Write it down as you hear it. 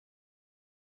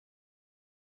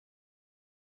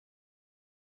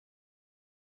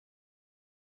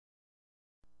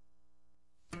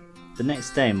The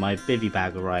next day my bivvy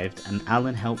bag arrived and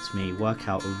Alan helped me work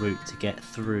out a route to get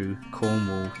through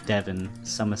Cornwall, Devon,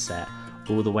 Somerset,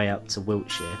 all the way up to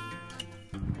Wiltshire.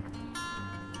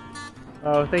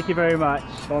 Oh, thank you very much.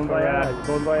 Bon voyage,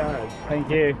 bon voyage.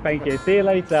 Thank you, thank you. See you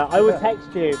later. I will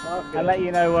text you and let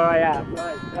you know where I am.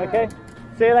 Okay?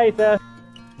 See you later.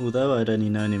 Although I'd only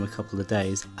known him a couple of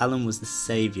days, Alan was the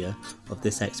saviour of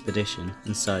this expedition,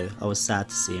 and so I was sad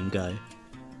to see him go.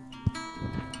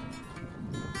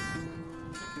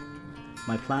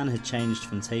 My plan had changed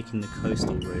from taking the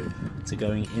coastal route to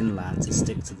going inland to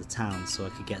stick to the town so I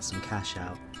could get some cash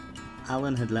out.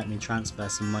 Alan had let me transfer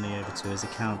some money over to his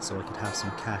account so I could have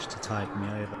some cash to tide me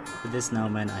over, but this now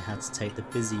meant I had to take the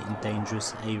busy and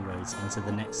dangerous A roads into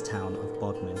the next town of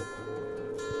Bodmin.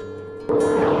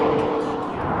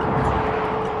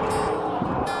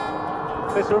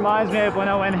 This reminds me of when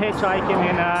I went hitchhiking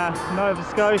in Nova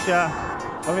Scotia.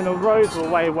 I mean, the roads were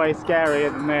way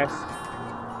scarier than this,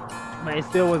 but it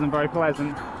still wasn't very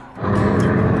pleasant.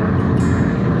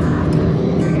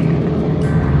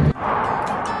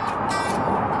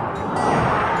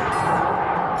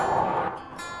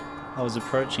 I was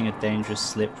approaching a dangerous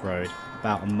slip road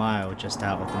about a mile just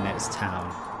out of the next town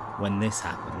when this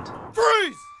happened.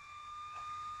 Freeze!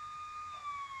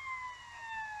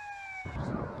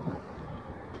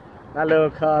 That little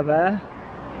car there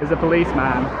is a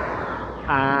policeman,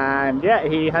 and yeah,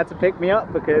 he had to pick me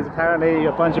up because apparently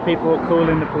a bunch of people were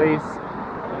calling the police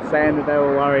saying that they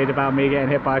were worried about me getting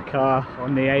hit by a car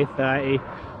on the A30.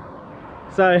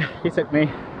 So he took me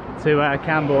to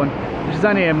Camborne, which is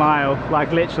only a mile,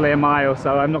 like literally a mile,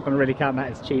 so I'm not going to really count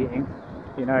that as cheating.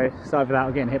 You know, it's either that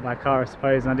or getting hit by a car, I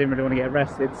suppose, and I didn't really want to get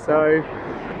arrested. So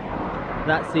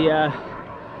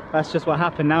that's just what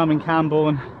happened. Now I'm in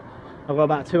Camborne. I've got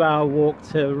about a 2-hour walk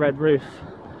to Red Roof,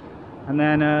 and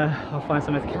then I'll find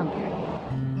somewhere to camp.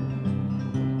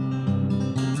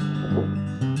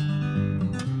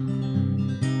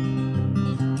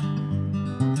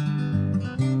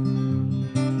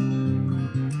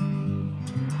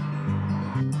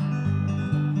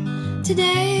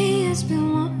 Today has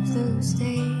been one of those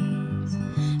days,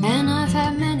 and I've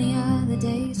had many other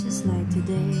days just like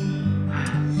today.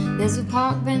 There's a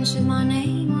park bench with my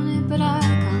name on it, but I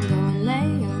can't go and lay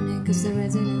on it, cause the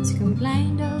residents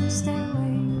complained, oh stay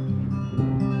away.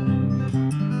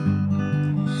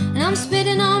 And I'm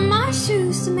spitting on my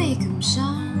shoes to make them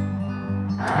shine,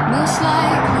 most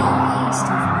likely east of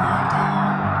my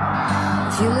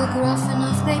town. If you look rough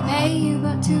enough they pay you,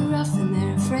 but too rough and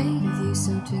they're afraid of you,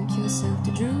 so drink yourself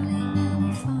to drooling and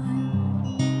you're fine.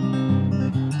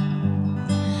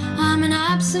 I'm an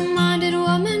absent-minded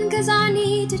woman cause I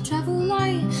need to travel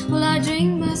light. Will I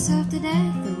drink myself to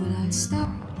death or will I stop?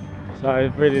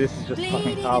 So really this is just a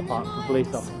fucking car park for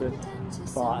police officers,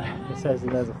 but it says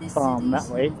that there's a farm that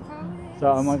way,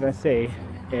 so I might go see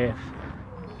if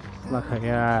it's like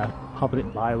a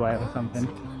public byway or something.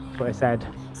 That's what it said.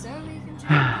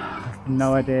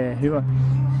 No idea who,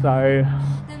 so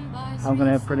I'm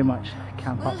gonna pretty much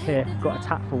camp up here. Got a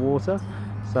tap for water,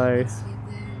 so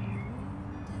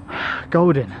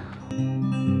golden.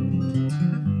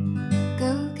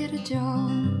 Go get a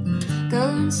job, go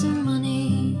earn some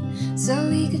money, so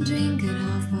we can drink at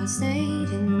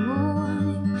 8:30 in the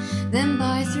morning. Then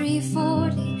by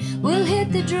 3:40 we'll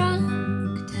hit the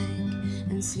drunk tank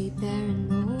and sleep there in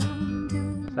the warm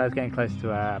dew. So it's getting close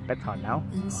to bedtime now.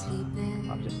 And sleep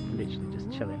there. I'm just literally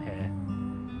just chilling here,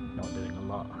 not doing a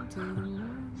lot.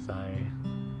 So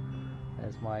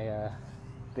there's my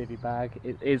bivvy bag.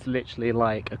 It is literally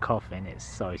like a coffin, it's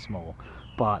so small,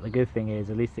 but the good thing is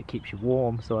at least it keeps you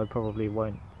warm, so I probably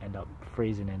won't end up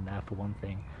freezing in there. For one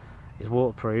thing, it's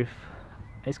waterproof,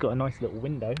 it's got a nice little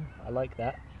window, I like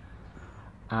that,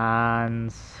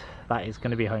 and that is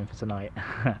going to be home for tonight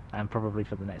and probably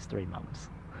for the next 3 months.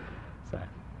 So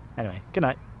anyway, good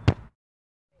night.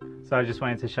 So I just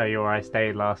wanted to show you where I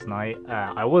stayed last night.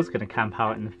 I was going to camp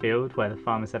out in the field where the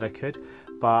farmer said I could,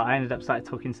 but I ended up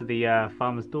talking to the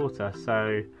farmer's daughter,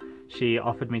 so she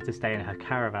offered me to stay in her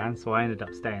caravan, so I ended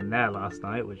up staying there last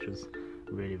night, which was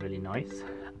really nice.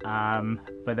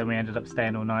 But then we ended up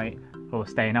staying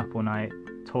up all night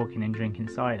talking and drinking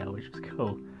cider, which was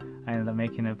cool. I ended up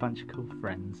making a bunch of cool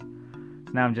friends.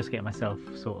 So now I'm just getting myself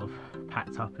sort of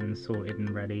packed up and sorted and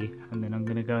ready, and then I'm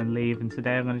going to go and leave, and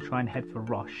today I'm going to try and head for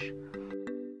Roche.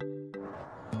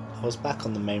 I was back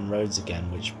on the main roads again,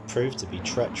 which proved to be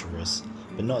treacherous,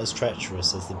 but not as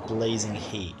treacherous as the blazing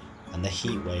heat and the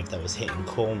heat wave that was hitting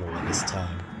Cornwall at this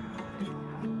time.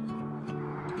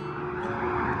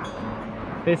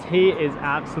 This heat is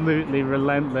absolutely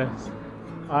relentless.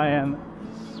 I am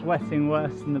sweating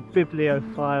worse than the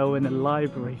bibliophile in a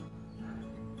library.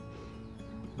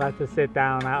 I've had to sit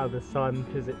down out of the sun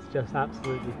because it's just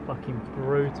absolutely fucking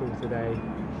brutal today.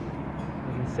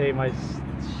 You can see my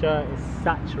shirt is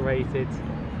saturated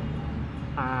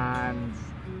and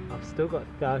I've still got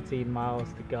 13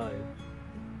 miles to go.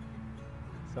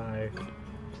 So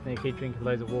just need to keep drinking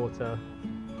loads of water.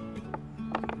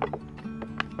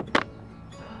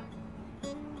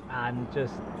 And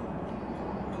just,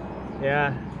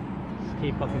 yeah, just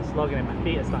keep fucking slogging it. My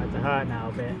feet are starting to hurt now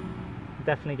a bit. I'm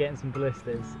definitely getting some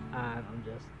blisters and I'm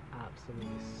just absolutely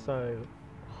so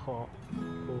hot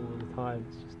all the time.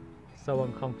 It's just so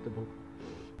uncomfortable.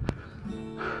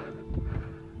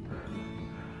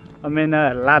 I'm in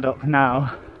Laddock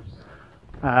now.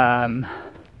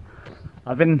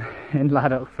 I've been in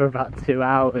Laddock for about 2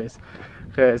 hours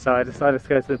because I decided to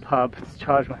go to the pub to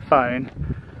charge my phone.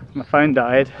 My phone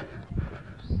died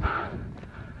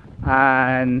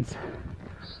and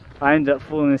I ended up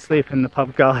falling asleep in the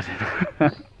pub garden.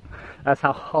 That's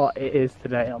how hot it is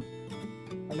today. I'm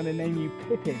going to name you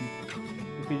Pippin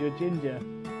because you're ginger.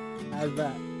 How's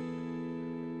that?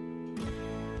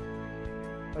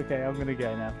 Okay, I'm going to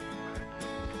go now.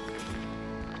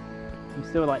 I'm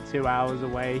still like 2 hours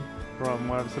away from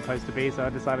where I'm supposed to be, so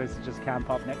I decided to just camp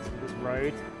up next to this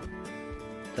road.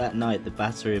 That night the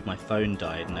battery of my phone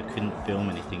died and I couldn't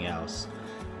film anything else,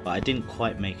 but I didn't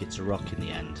quite make it to Rock in the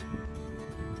end.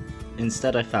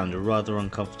 Instead I found a rather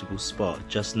uncomfortable spot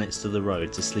just next to the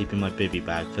road to sleep in my bivvy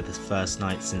bag for the first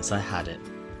night since I had it.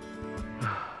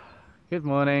 Good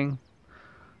morning.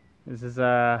 This is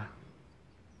the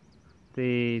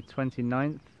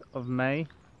 29th of May.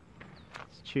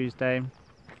 It's Tuesday. And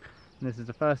this is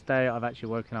the first day I've actually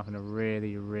woken up in a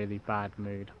really bad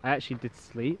mood. I actually did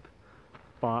sleep,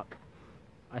 but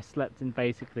I slept in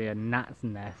basically a gnat's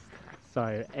nest.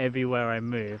 So everywhere I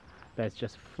move, there's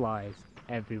just flies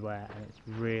everywhere and it's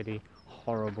really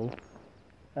horrible.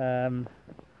 And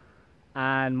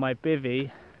my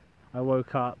bivvy, I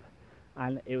woke up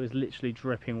and it was literally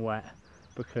dripping wet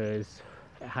because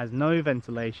it has no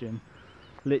ventilation.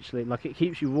 Literally, like, it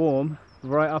keeps you warm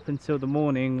right up until the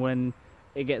morning when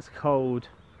it gets cold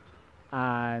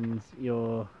and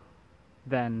you're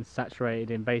then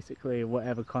saturated in basically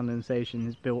whatever condensation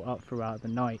is built up throughout the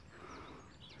night.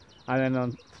 And then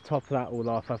on top of that all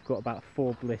off, I've got about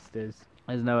 4 blisters.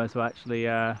 There's nowhere to actually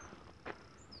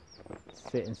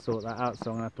sit and sort that out,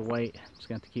 so I'm gonna have to wait. I'm just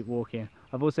going to keep walking.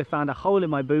 I've also found a hole in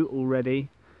my boot already,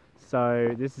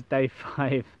 so this is day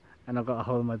 5 and I've got a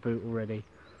hole in my boot already.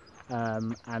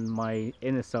 And my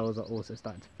inner soles are also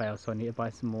starting to fail, so I need to buy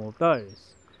some more of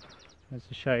those. Let's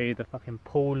just show you the fucking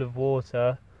pool of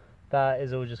water. That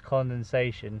is all just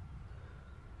condensation.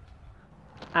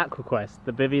 AquaQuest,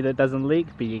 the bivvy that doesn't leak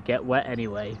but you get wet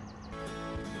anyway.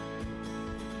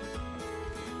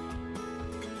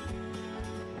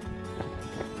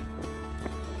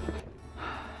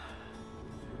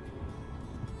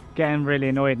 Getting really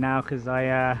annoyed now because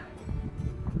I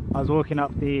was walking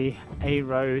up the A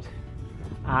road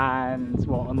and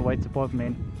on the way to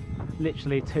Bodmin,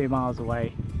 literally 2 miles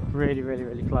away,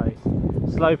 really close.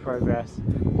 Slow progress.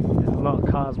 There's a lot of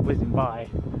cars whizzing by,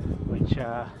 which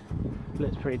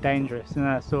looks pretty dangerous. And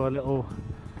then I saw a little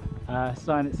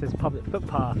sign that says public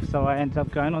footpath, so I ended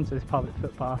up going onto this public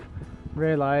footpath.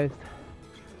 Realised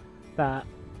that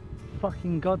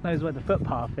fucking God knows where the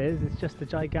footpath is. It's just a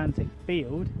gigantic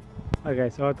field. Okay,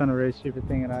 so I've done a really stupid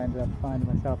thing and I ended up finding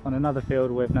myself on another field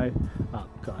with no... Oh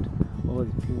God, all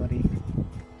these bloody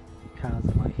cows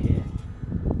are like here.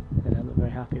 They don't look very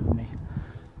happy with me.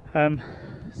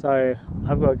 So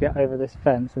I've got to get over this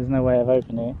fence. There's no way of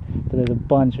opening it, but there's a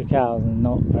bunch of cows and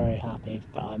not very happy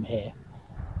that I'm here.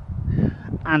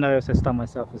 And I also stunned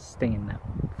myself with stinging them.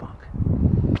 Fuck.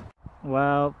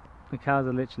 Well, the cows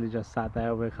are literally just sat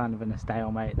there. We're kind of in a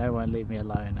stalemate. They won't leave me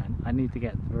alone and I need to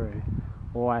get through,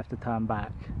 or I have to turn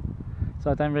back. So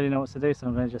I don't really know what to do, so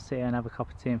I'm going to just sit here and have a cup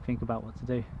of tea and think about what to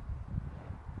do.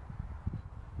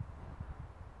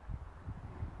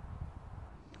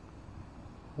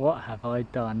 What have I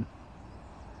done?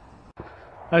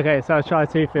 Okay, so I tried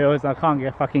 2 fields, I can't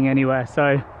get fucking anywhere, so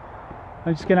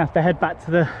I'm just going to have to head back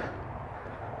to the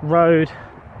road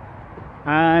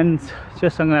and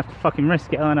just I'm going to have to fucking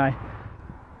risk it, aren't I?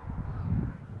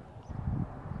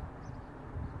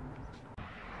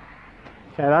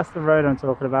 Okay, that's the road I'm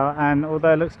talking about, and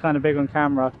although it looks kind of big on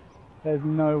camera, there's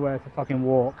nowhere to fucking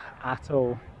walk at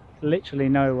all. Literally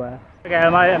nowhere. Okay,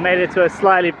 I made it to a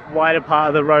slightly wider part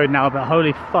of the road now, but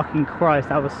holy fucking Christ,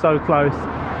 that was so close.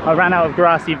 I ran out of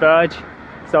grassy verge,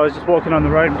 so I was just walking on the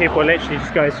road and people were literally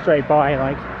just going straight by,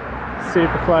 like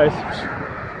super close,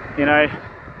 you know.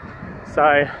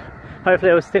 So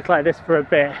hopefully it will stick like this for a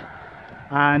bit.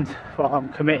 and well, I'm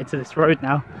committed to this road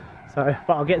now. So,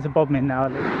 but I'll get to Bodmin now.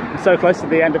 I'm so close to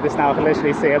the end of this now, I can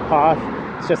literally see a path.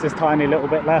 It's just this tiny little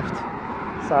bit left.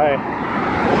 So,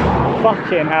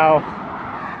 fucking hell.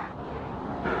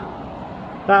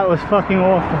 That was fucking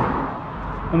awful.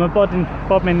 I'm at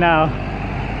Bodmin now.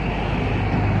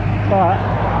 But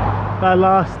that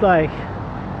last like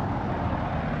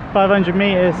 500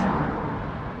 metres,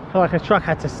 I feel like a truck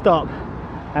had to stop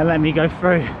and let me go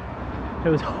through. It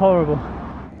was horrible.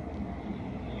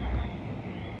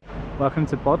 Welcome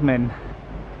to Bodmin.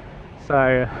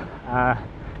 So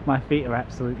my feet are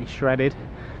absolutely shredded,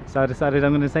 so I decided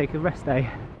I'm going to take a rest day.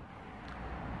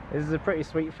 This is a pretty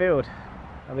sweet field.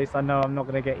 At least I know I'm not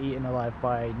going to get eaten alive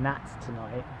by gnats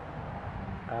tonight.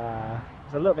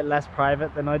 It's a little bit less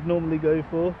private than I'd normally go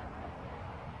for,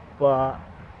 but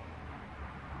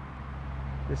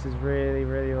this is really,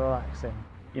 really relaxing.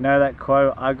 You know that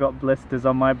quote, I got blisters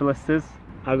on my blisters?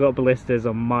 I got blisters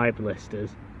on my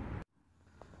blisters.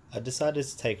 I decided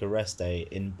to take a rest day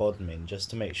in Bodmin just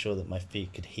to make sure that my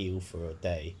feet could heal for a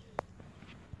day.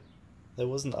 There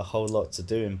wasn't a whole lot to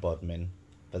do in Bodmin,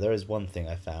 but there is one thing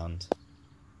I found.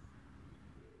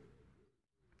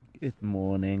 Good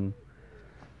morning.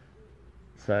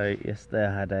 So yesterday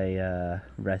I had a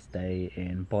rest day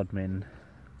in Bodmin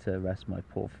to rest my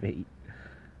poor feet.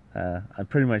 I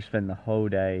pretty much spent the whole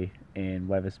day in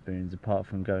Wetherspoons, apart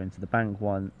from going to the bank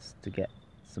once to get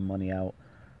some money out,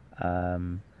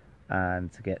 and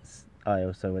I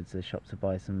also went to the shop to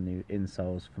buy some new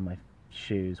insoles for my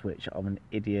shoes, which I'm an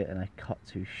idiot and I cut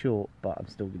too short, but I'm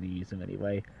still going to use them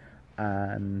anyway.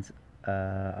 And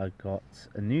I got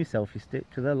a new selfie stick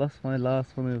because I lost my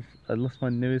last one. I lost my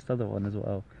newest other one as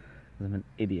well, because I'm an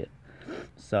idiot.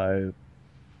 So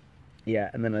yeah,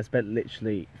 and then I spent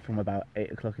literally from about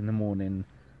 8 o'clock in the morning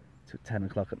to 10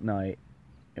 o'clock at night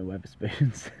in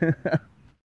Wetherspoons.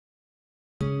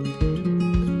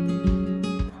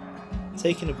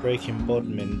 Taking a break in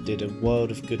Bodmin did a world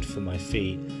of good for my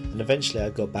feet, and eventually I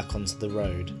got back onto the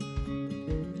road.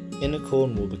 Inner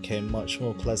Cornwall became much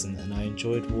more pleasant, and I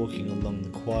enjoyed walking along the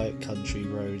quiet country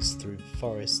roads through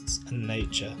forests and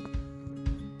nature.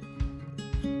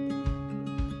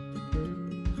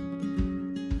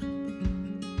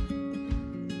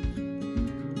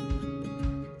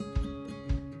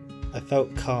 I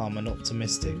felt calm and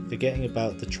optimistic, forgetting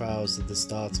about the trials at the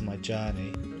start of my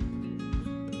journey.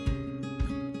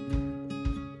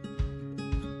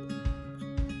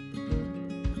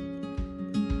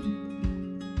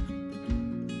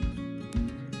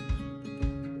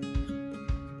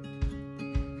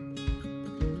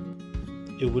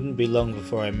 It wouldn't be long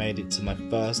before I made it to my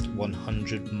first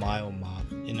 100-mile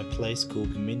mark in a place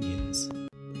called Minions.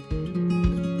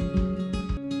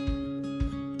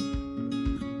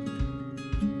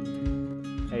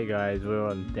 Hey guys, we're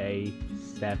on day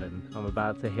 7. I'm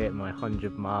about to hit my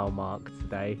 100-mile mark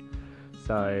today,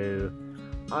 so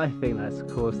I think that's a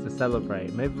cause to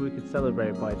celebrate. Maybe we could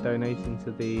celebrate by donating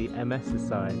to the MS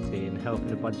Society and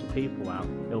helping a bunch of people out.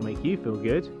 It'll make you feel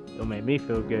good, it'll make me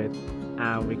feel good,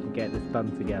 and we can get this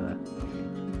done together.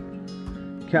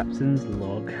 Captain's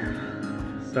log.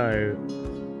 So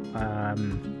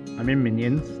I'm in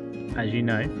Minions, as you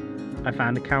know. I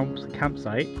found a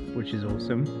campsite, which is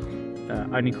awesome.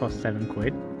 Only cost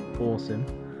 £7. Awesome.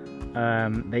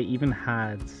 They even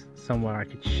had somewhere I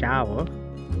could shower.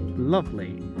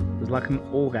 Lovely. It was like an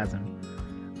orgasm.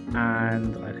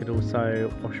 And I could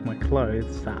also wash my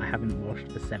clothes that I haven't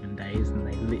washed for 7 days, and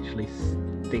they literally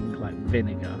stink like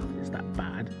vinegar. It's that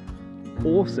bad.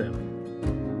 Awesome.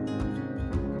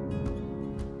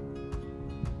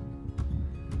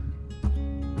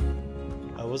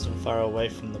 I wasn't far away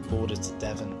from the border to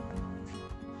Devon,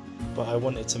 but I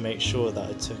wanted to make sure that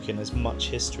I took in as much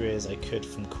history as I could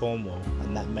from Cornwall,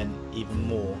 and that meant even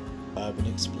more urban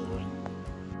exploring.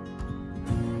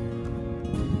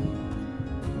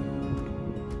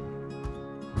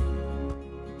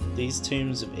 These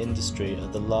tombs of industry are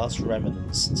the last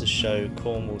remnants to show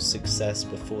Cornwall's success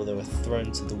before they were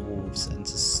thrown to the wolves and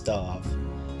to starve.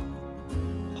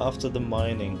 After the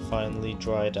mining finally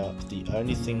dried up, the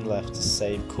only thing left to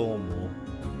save Cornwall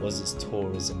was its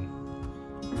tourism.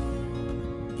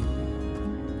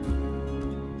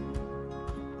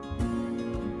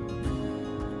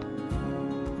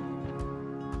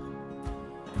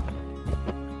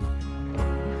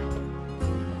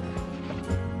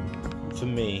 For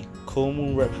me,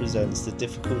 Cornwall represents the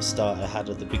difficult start I had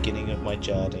at the beginning of my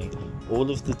journey,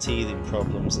 all of the teething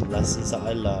problems and lessons that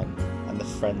I learned, and the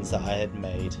friends that I had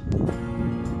made.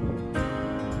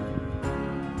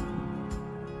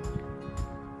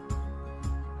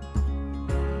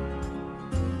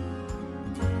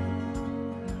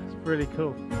 really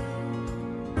cool.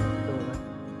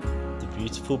 The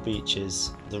beautiful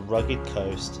beaches, the rugged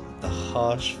coast, the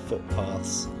harsh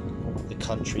footpaths, the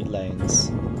country lanes,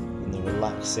 and the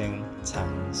relaxing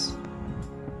towns.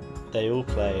 They all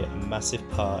play a massive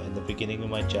part in the beginning of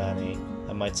my journey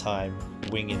and my time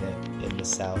winging it in the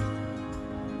south.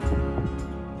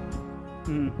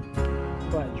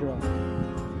 Quite dry.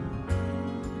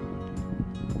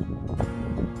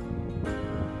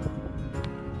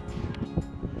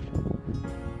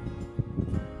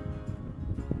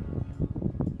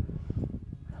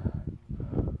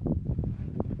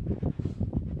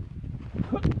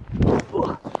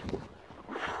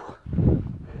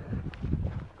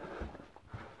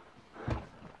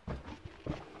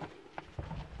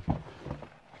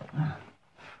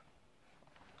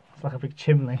 It's like a big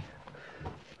chimney.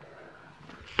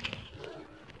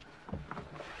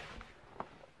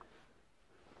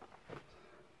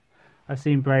 I've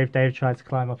seen brave Dave try to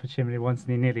climb up a chimney once and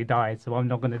he nearly died, so I'm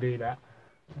not going to do that.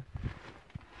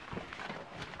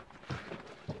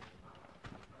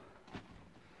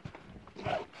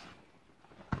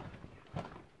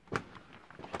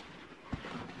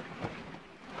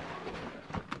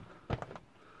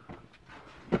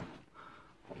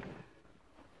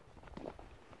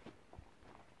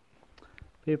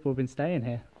 People have been staying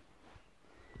here.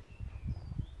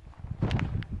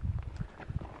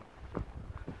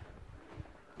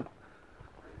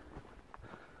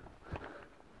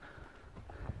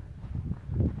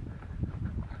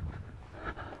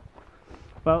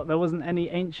 Well, there wasn't any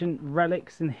ancient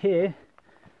relics in here,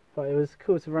 but it was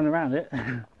cool to run around it.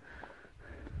 Better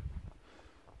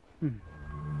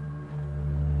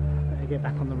get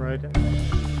back on the road.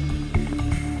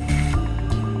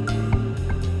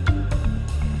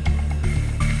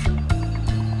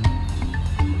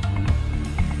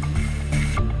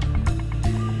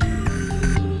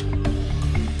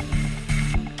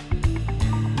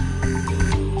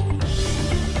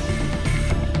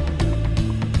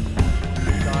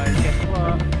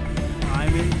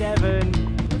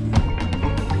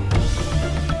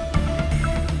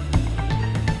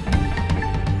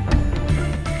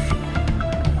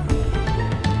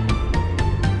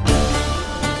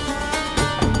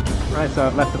 So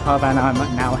I've left the pub and I'm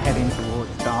now heading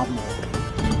towards Dartmoor.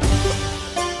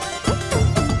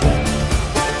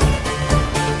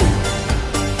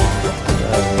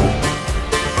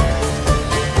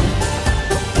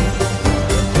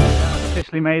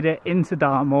 Officially made it into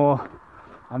Dartmoor.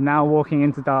 I'm now walking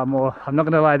into Dartmoor. I'm not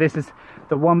going to lie, this is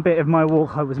the one bit of my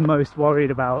walk I was most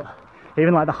worried about.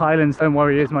 Even like the Highlands don't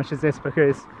worry as much as this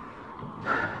because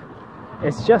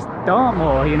it's just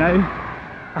Dartmoor, you know.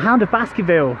 A Hound of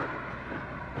Baskerville.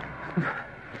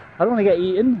 I don't want to get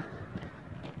eaten.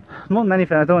 More than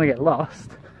anything, I don't want to get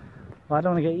lost. But I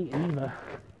don't want to get eaten either.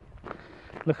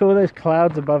 Look at all those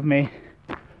clouds above me.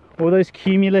 All those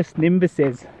cumulus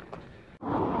nimbuses.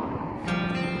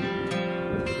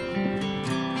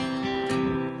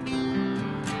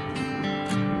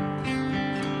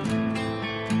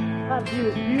 That view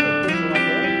is beautiful.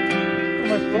 It's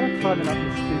almost worth climbing up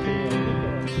this stupid hill.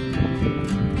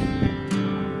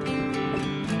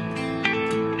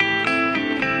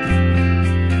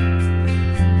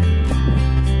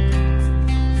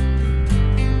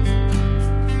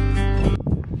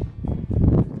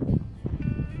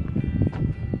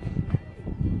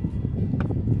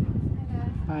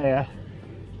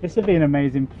 This would be an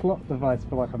amazing plot device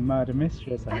for like a murder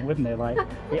mystery or something, wouldn't it? Like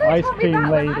the ice cream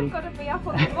lady. I've got to be up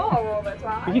on the floor all the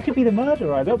time. But you could be the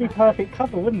murderer. That would be perfect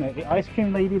cover, wouldn't it? The ice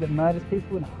cream lady that murders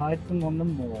people and hides them on the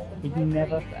moor. We'd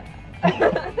never.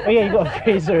 Oh yeah, you got a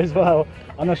freezer as well.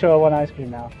 I'm not sure I want ice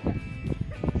cream now.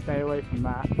 Stay away from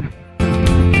that.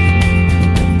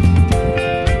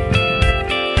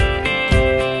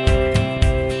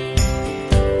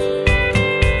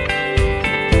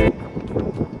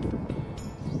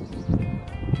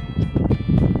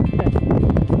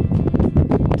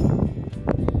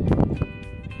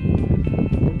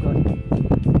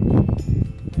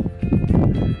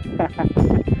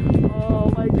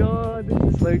 Oh my god, this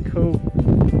is so cool.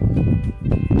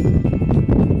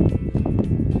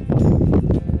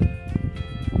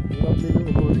 Lovely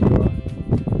little horse you are.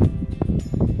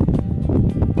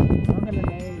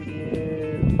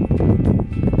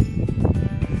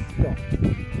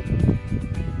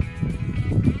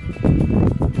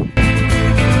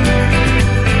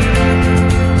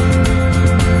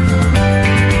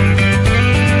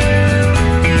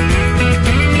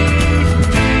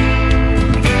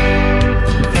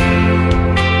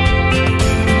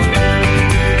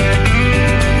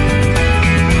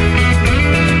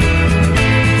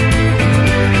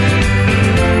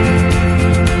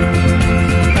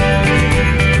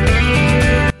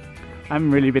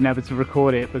 haven't really been able to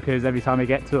record it because every time I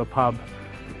get to a pub,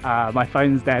 my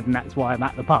phone's dead, and that's why I'm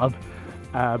at the pub.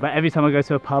 But every time I go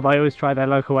to a pub, I always try their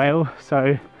local ale.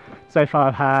 So far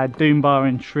I've had Doombar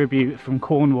and Tribute from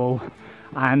Cornwall,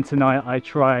 and tonight I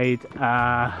tried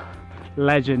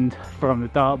Legend from the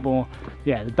Dartmoor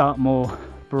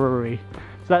brewery.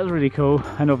 So that was really cool.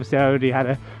 And obviously I already had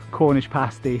a Cornish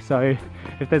pasty, so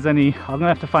if there's any, I'm gonna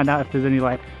have to find out if there's any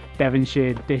like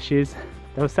Devonshire dishes.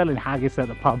 They were selling haggis at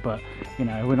the pub, but you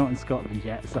know, we're not in Scotland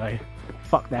yet, so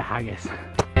fuck their haggis.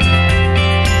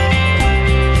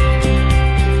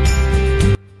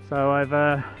 So I've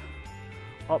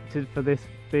opted for this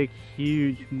big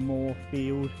huge moor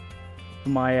field for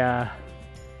my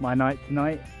my night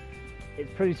tonight.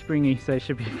 It's pretty springy, so it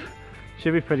should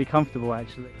be pretty comfortable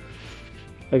actually.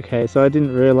 Okay, so I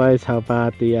didn't realise how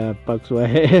bad the bugs were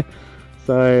here.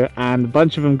 So, and a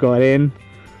bunch of them got in.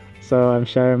 So I'm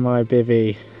sharing my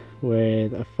bivvy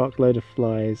with a fuckload of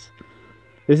flies.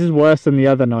 This is worse than the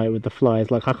other night with the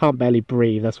flies. Like, I can't barely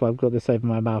breathe. That's why I've got this over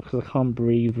my mouth, because I can't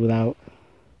breathe without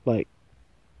like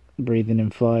breathing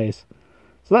in flies.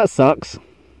 So that sucks.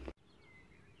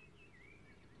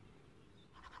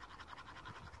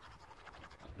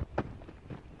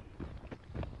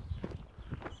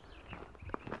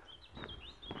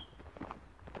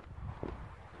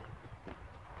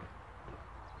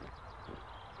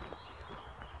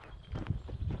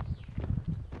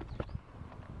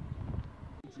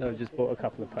 So I've just bought a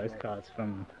couple of postcards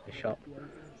from the shop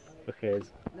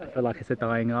because I feel like it's a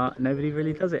dying art. Nobody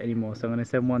really does it anymore. So I'm going to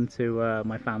send one to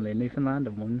my family in Newfoundland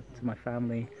and one to my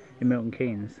family in Milton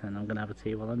Keynes, and I'm going to have a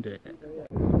tea while I'm doing it.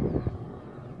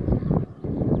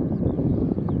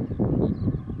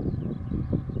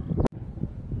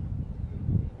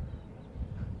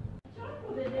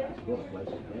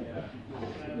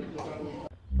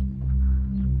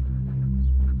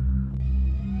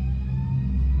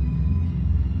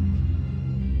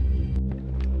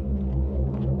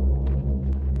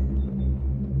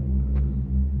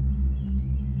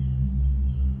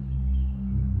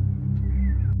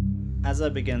 As I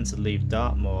began to leave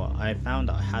Dartmoor, I found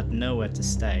I had nowhere to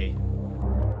stay.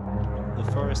 The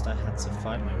forest I had to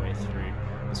fight my way through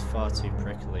was far too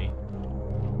prickly.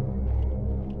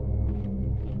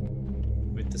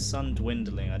 With the sun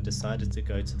dwindling, I decided to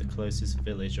go to the closest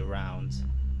village around.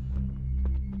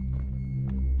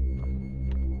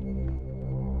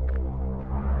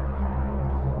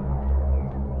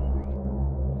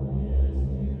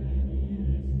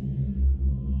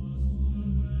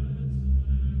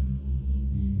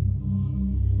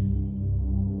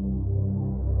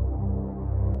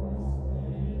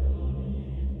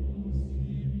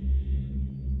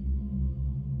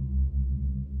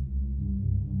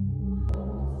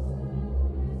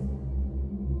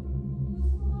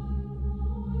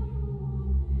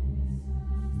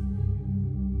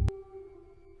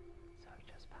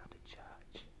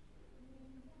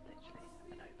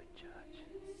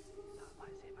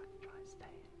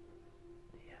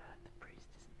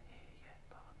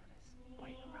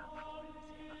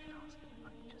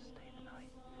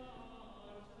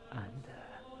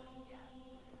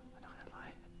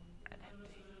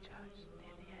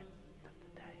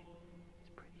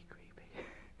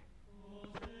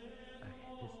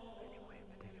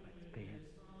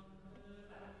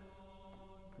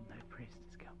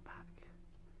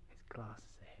 Glasses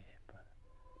are here, but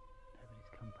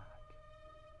nobody's come back,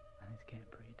 and it's getting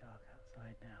pretty dark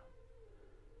outside now,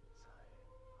 so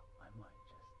I might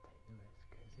just take the risk,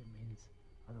 because it means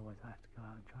otherwise I have to go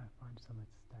out and try and find somewhere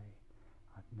to stay.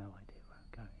 I have no idea where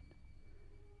I'm going,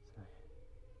 so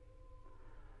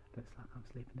looks like I'm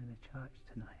sleeping in a church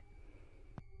tonight.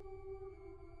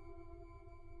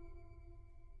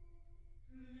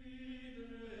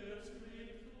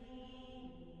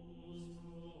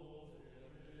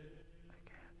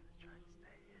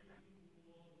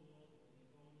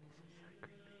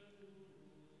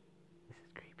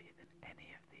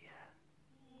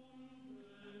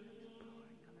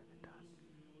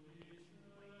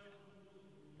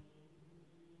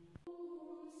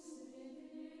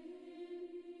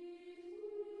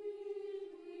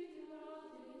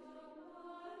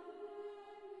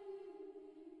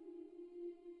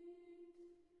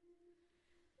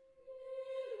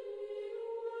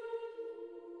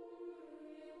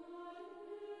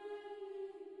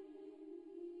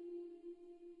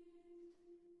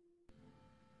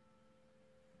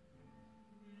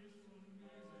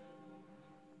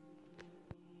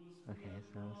 Okay,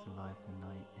 so it's a lively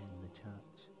night in the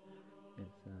church.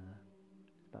 It's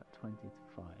about 20 to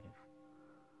 5.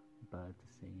 Birds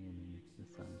are singing and the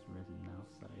sun's risen now,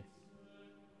 so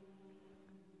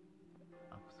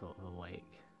I'm sort of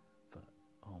awake, but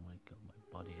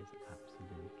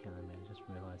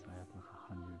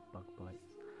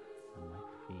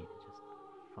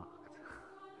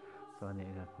so I need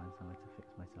to go find somewhere to fix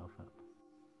myself up.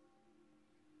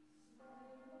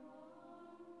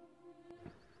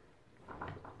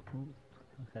 Ooh,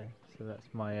 okay, so that's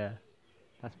my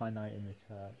night in the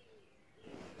church.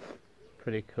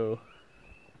 Pretty cool.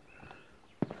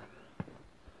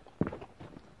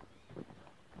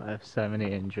 I have so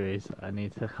many injuries I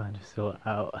need to kind of sort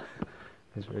out.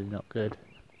 It's really not good,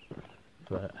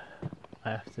 but I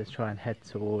have to try and head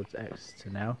towards Exeter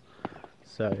now.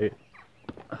 So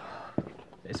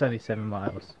it's only 7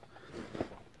 miles.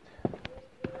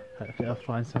 Hopefully I'll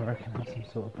find somewhere I can have some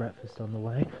sort of breakfast on the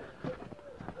way,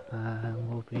 and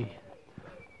we'll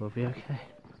be okay.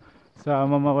 So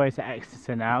I'm on my way to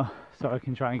Exeter now, so I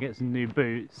can try and get some new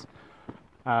boots.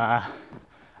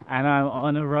 And I'm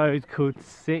on a road called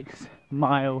 6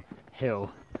 Mile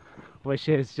Hill, which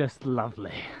is just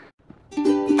lovely.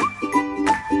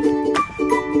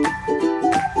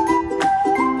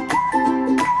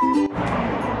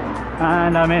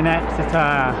 And I'm in Exeter.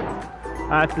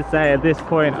 I have to say, at this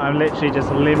point I'm literally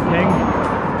just limping.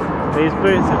 These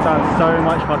boots have done so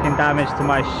much fucking damage to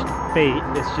my feet,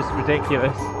 it's just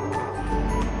ridiculous.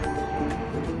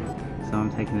 So I'm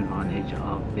taking advantage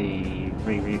of the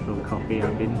free refill coffee.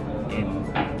 I've been in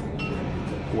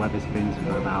Wetherspoons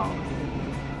for about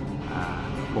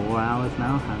 4 hours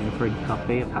now, having a free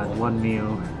coffee. I've had 1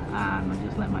 meal and I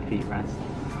just let my feet rest.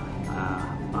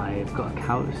 I've got a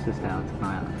couch to stay out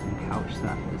tonight from couch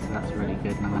surfing, so that's really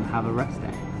good, and I'm going to have a rest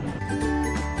day.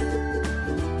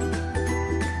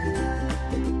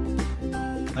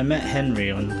 I met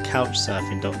Henry on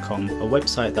couchsurfing.com, a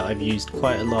website that I've used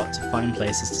quite a lot to find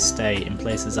places to stay in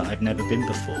places that I've never been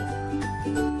before.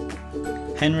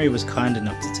 Henry was kind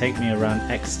enough to take me around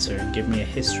Exeter and give me a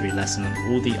history lesson on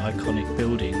all the iconic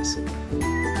buildings.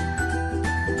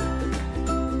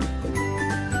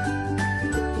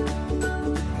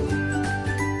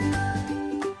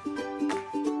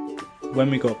 When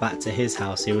we got back to his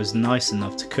house, he was nice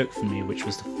enough to cook for me, which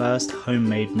was the first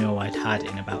homemade meal I'd had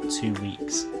in about 2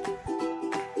 weeks.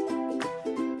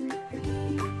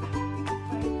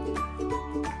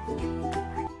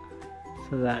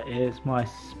 So that is my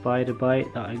spider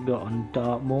bite that I got on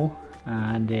Dartmoor,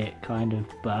 and it kind of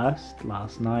burst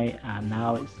last night and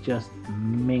now it's just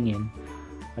minging.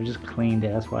 I've just cleaned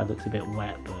it, that's why it looks a bit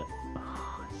wet, but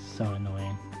it's so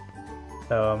annoying.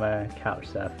 So I'm couch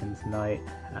surfing tonight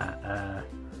at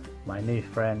my new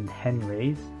friend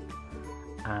Henry's,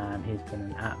 and he's been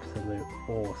an absolute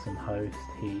awesome host.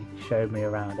 He showed me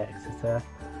around Exeter,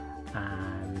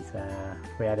 and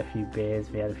we had a few beers,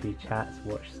 we had a few chats,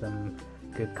 watched some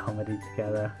good comedy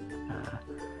together,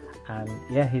 and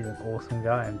yeah, he's an awesome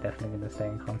guy. I'm definitely going to stay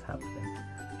in contact with him.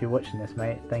 If you're watching this,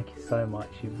 mate, thank you so much.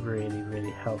 You've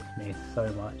really helped me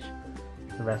so much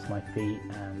to rest my feet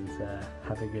and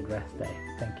have a good rest day.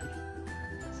 Thank you.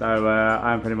 So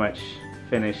I'm pretty much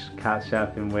finished couch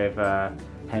surfing with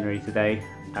Henry today.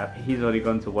 He's already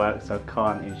gone to work, so I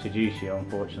can't introduce you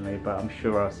unfortunately, but I'm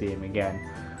sure I'll see him again.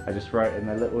 I just wrote him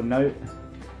a little note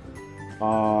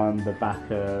on the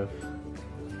back of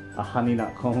a honey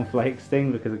nut cornflakes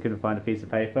thing because I couldn't find a piece of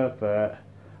paper, but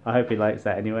I hope he likes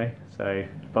that anyway. So,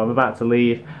 but I'm about to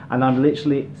leave and I'm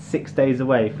literally 6 days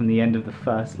away from the end of the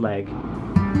first leg.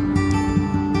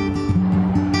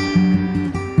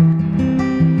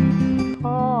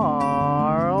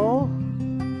 Carl,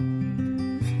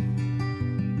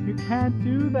 you can't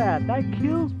do that, that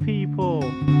kills people.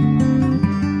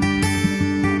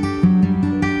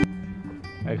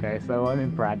 Okay, so I'm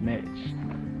in Bradnich.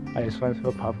 I just went to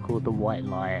a pub called the White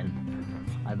Lion.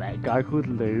 I met a guy called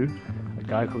Lou, a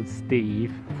guy called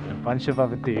Steve, and a bunch of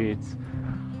other dudes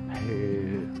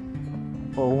who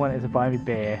all wanted to buy me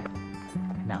beer.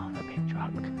 Now I'm a bit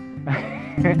drunk.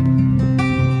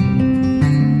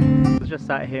 I was just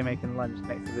sat here making lunch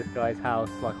next to this guy's house,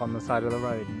 like on the side of the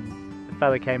road. The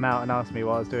fella came out and asked me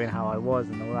what I was doing, how I was,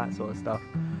 and all that sort of stuff.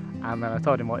 And then I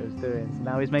told him what he was doing. So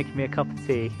now he's making me a cup of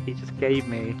tea. He just gave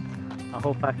me a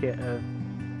whole packet of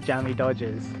jammy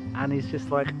Dodgers, and he's just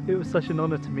like, it was such an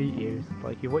honour to meet you.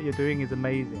 Like, what you're doing is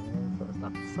amazing, and all that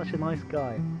sort of stuff. Such a nice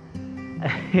guy.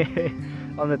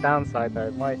 On the downside though,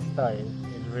 my stove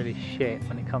is really shit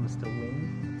when it comes to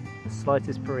wind. The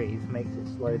slightest breeze makes it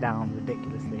slow down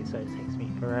ridiculously, so it takes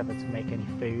me forever to make any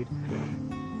food.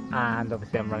 And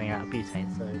obviously I'm running out of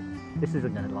butane, so this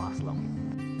isn't going to last long.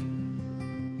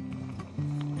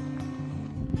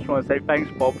 Just want to say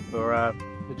thanks, Bob, for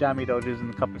the jammy Dodgers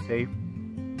and the cup of tea.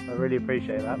 I really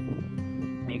appreciate that.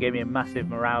 You gave me a massive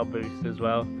morale boost as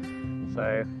well,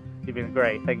 so you've been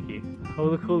great, thank you. All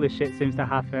the coolest shit seems to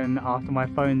happen after my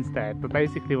phone's dead, but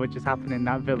basically what just happened in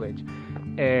that village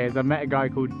is I met a guy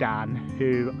called Dan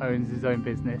who owns his own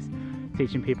business,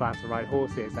 teaching people how to ride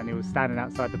horses, and he was standing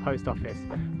outside the post office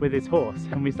with his horse,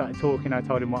 and we started talking. I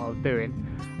told him what I was doing,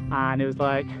 and he was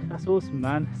like, "That's awesome,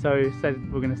 man." So he said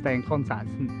we're going to stay in contact,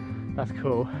 and that's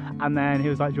cool. And then he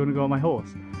was like, "Do you want to go on my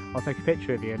horse? I'll take a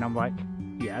picture of you." And I'm like,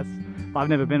 "Yes," but I've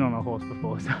never been on a horse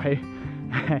before, so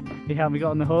he helped me get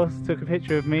on the horse, took a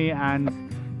picture of me, and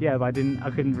yeah, but I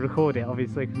couldn't record it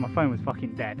obviously because my phone was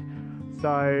fucking dead.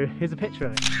 So here's a picture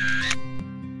of it.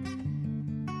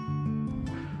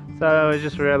 So I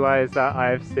just realised that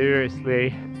I've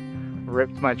seriously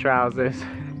ripped my trousers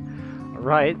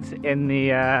right in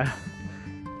the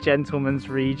gentleman's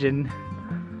region.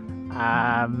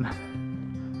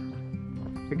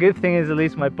 The good thing is at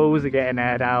least my balls are getting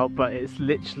aired out, but it's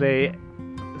literally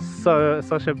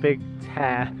such a big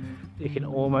tear you can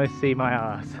almost see my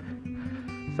ass.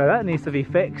 So that needs to be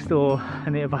fixed, or I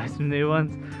need to buy some new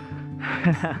ones.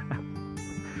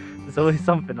 There's always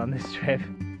something on this trip.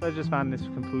 I just found this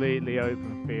completely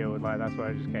open field, like that's where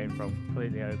I just came from,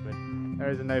 completely open. There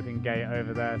is an open gate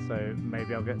over there, so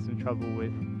maybe I'll get some trouble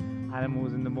with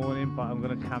animals in the morning, but I'm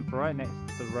going to camp right next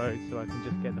to the road so I can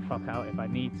just get the fuck out if I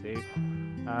need to.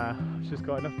 I've just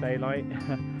got enough daylight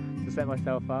to set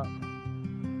myself up,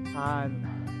 and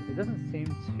it doesn't seem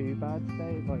too bad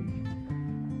today. Like,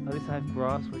 at least I have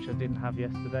grass, which I didn't have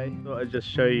yesterday. I thought I'd just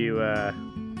show you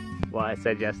what I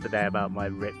said yesterday about my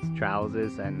ripped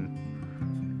trousers, and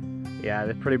yeah,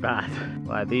 they're pretty bad.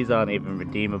 Like, these aren't even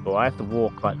redeemable. I have to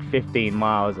walk like 15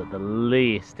 miles at the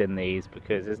least in these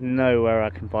because there's nowhere I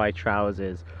can buy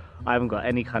trousers. I haven't got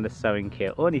any kind of sewing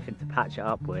kit or anything to patch it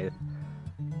up with,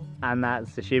 and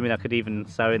that's assuming I could even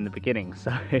sew in the beginning.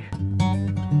 So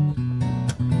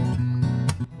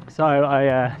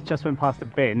I just went past a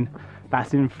bin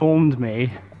that's informed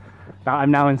me that I'm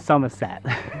now in Somerset.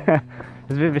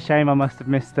 It's a bit of a shame I must have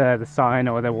missed the sign,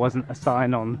 or there wasn't a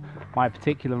sign on my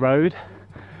particular road,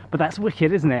 but that's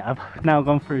wicked, isn't it? I've now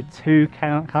gone through 2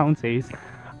 counties,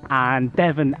 and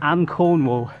Devon and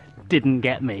Cornwall didn't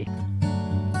get me.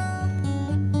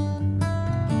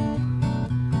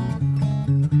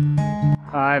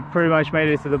 I've pretty much made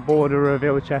it to the border of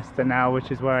Wiltshire now, which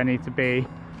is where I need to be.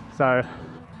 So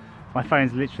my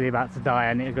phone's literally about to die.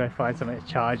 I need to go find something to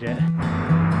charge it.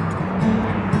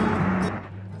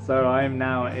 So I'm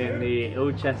now in the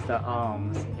Ilchester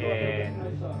Arms in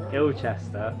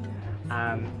Ilchester,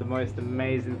 and the most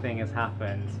amazing thing has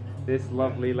happened. This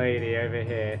lovely lady over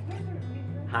here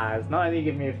has not only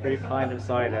given me a free pint of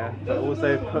cider, but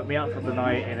also put me up for the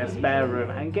night in a spare room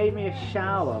and gave me a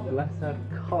shower, bless her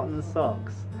cotton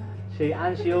socks. She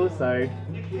also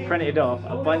printed off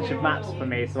a bunch of maps for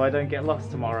me so I don't get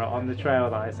lost tomorrow on the trail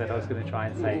that I said I was going to try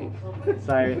and take.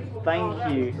 So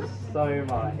thank you so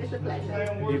much. It's a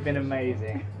pleasure. You've been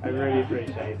amazing. I really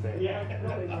appreciate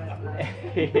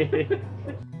it.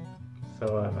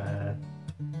 So I'm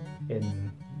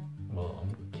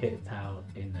I'm kitted out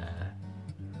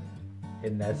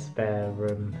in their spare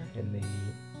room in the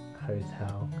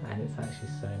hotel, and it's actually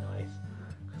so nice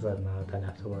because I don't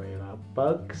have to worry about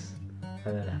bugs. I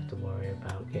don't have to worry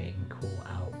about getting caught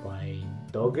out by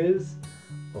doggers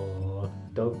or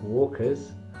dog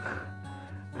walkers.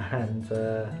 And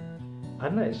I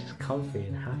don't know, it's just comfy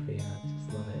and happy, and I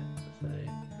just love it. So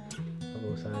I've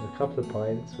also had a couple of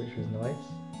pints, which was nice.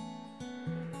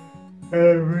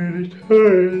 I'm really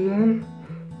tired now.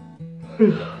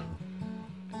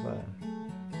 So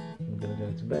I'm gonna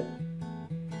go to bed.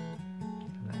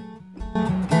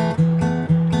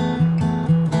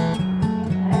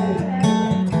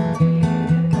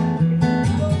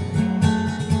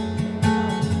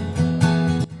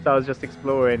 So I was just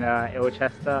exploring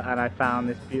Ilchester, and I found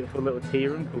this beautiful little tea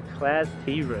room called Claire's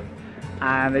Tea Room,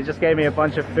 and they just gave me a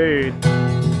bunch of food.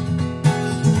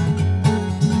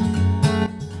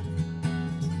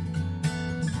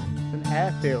 It's an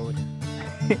airfield.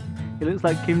 It looks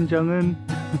like Kim Jong-un.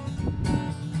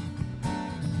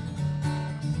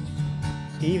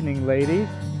 Evening, ladies.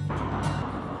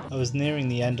 I was nearing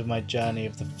the end of my journey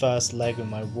of the first leg of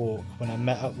my walk when I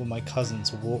met up with my cousin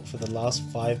to walk for the last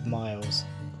 5 miles.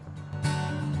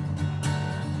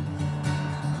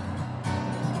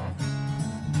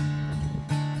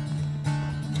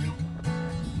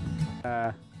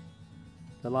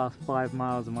 The last 5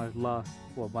 miles of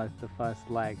the first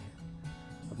leg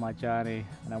of my journey,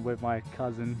 and I'm with my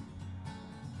cousin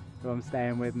who I'm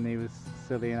staying with, and he was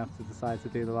silly enough to decide to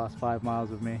do the last 5 miles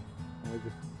with me. And we're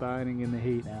just burning in the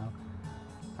heat now,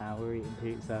 and we're eating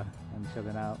pizza and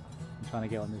chilling out and trying to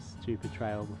get on this stupid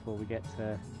trail before we get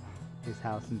to his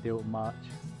house in Dilton Marsh.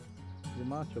 Is it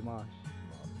Marsh or Marsh?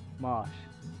 Marsh.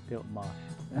 Dilton Marsh.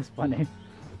 That's funny.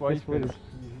 Why you been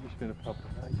a pub?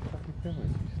 You fucking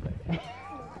filming, you slave.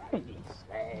 You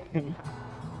slave. Making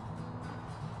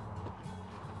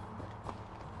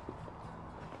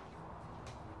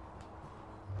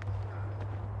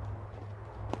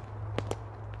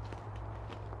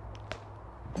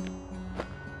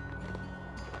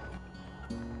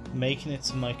it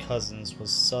to my cousin's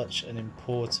was such an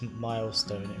important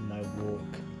milestone in my walk.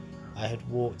 I had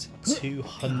walked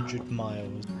 200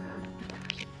 miles.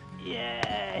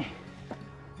 Yay!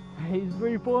 He's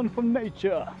reborn from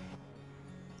nature.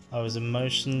 I was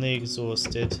emotionally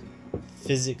exhausted,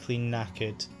 physically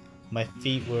knackered, my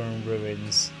feet were in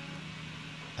ruins,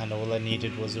 and all I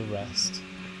needed was a rest.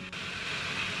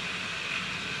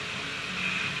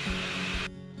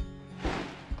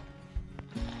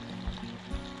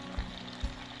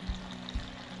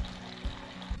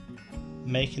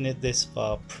 Making it this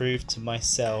far proved to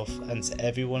myself and to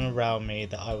everyone around me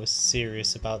that I was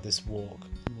serious about this walk.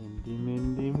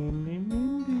 Mindy.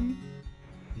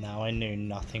 Now I knew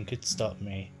nothing could stop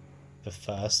me, but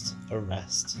first a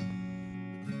rest.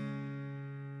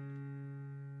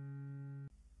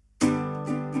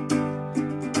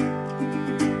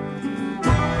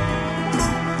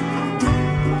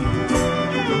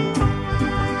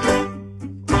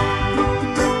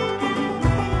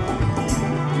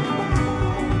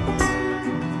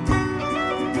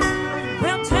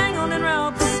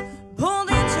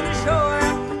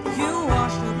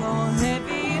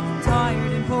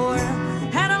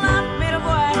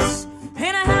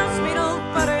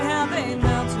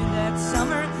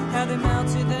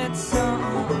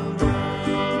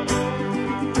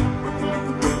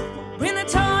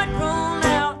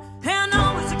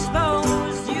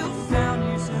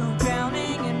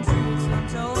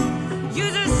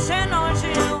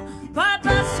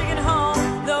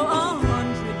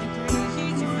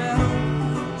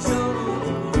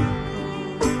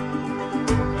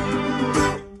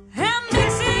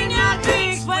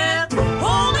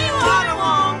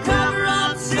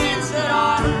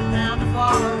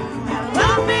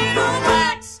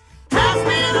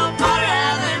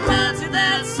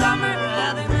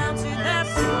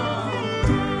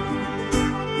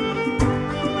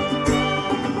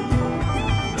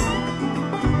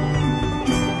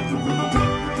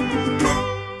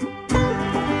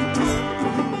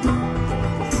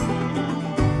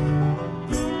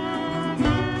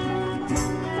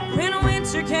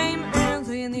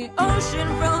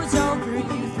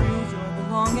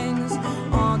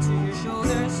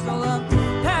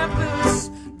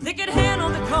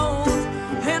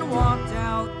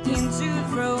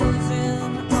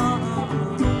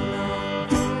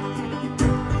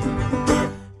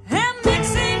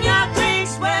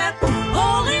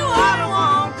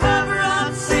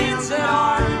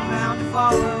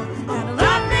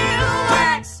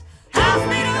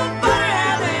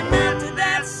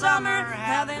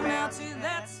 How they melted